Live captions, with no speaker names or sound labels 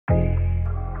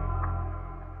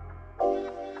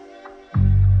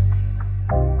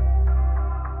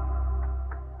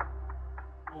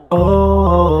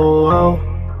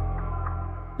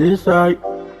This right,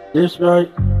 this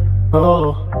right.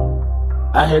 Oh,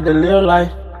 I had to live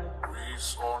life.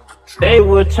 They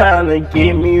were trying to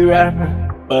get me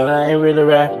rapping, but I ain't really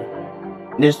rapping.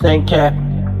 This ain't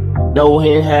capping. No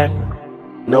Hen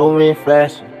Hen, no in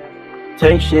fashion.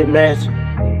 Take shit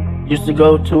matching. Used to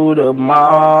go to the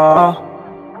mall.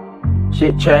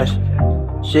 Shit trash.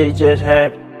 Shit just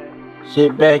happened.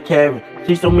 Shit back habit.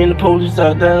 See so many police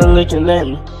out there looking at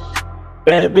me.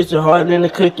 Bad bitch harder than the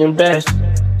cooking basket.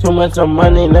 Too much of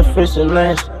money in the fishing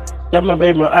lash. Got my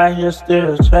baby out here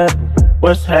still trapping.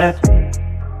 What's happening?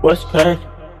 What's cracking?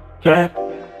 Crap.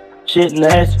 Shit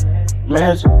nasty.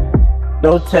 Magic.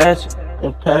 No touching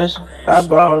and passion. I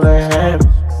ball and have it.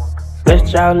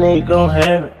 Let y'all niggas gon'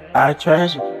 have it. I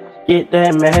trash it. Get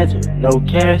that magic. No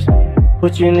cash.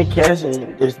 Put you in the cash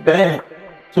and it's bad.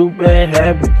 Too bad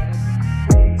habits.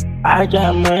 I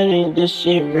got money, this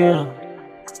shit real.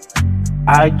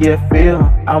 I get feel,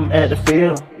 I'm at the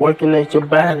field, working at your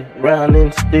body, round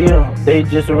and still. They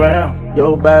just around,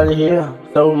 your body here.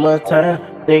 So much time,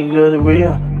 niggas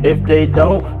real. If they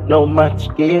don't know my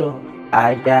skill,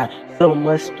 I got so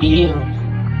much skill.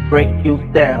 Break you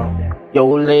down,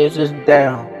 your legs is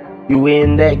down. You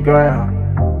in that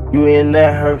ground, you in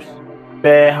that hearse.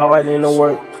 Bad hard in the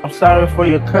work. I'm sorry for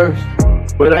your curse,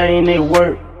 but I ain't at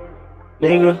work.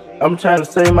 Nigga, I'm trying to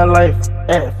save my life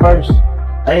at first.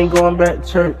 I ain't going back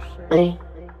to church,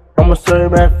 I'ma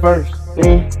serve at first,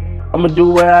 I'ma do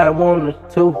what I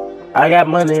want to. I got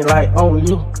money like on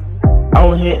you.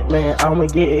 I'm a hit man, I'ma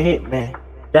get a hit man.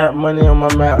 Got money on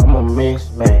my mouth, I'm a miss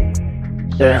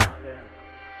man. Yeah,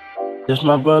 just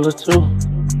my brother too.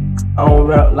 I don't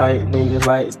rap like niggas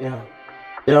like them.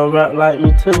 They don't rap like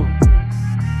me too.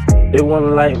 They wanna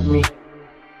like me,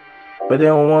 but they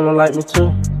don't wanna like me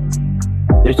too.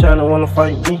 They tryna wanna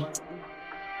fight me,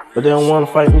 but they don't wanna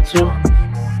fight me too.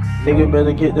 Nigga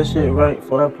better get that shit right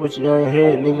before I put you on your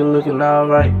head, nigga looking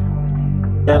alright.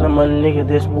 Got the money, nigga,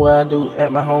 that's what I do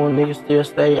at my home, nigga still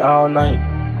stay all night.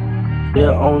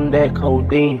 Still on that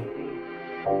codeine.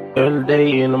 Early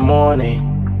day in the morning.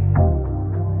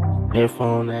 If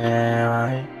on that,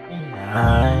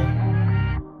 right?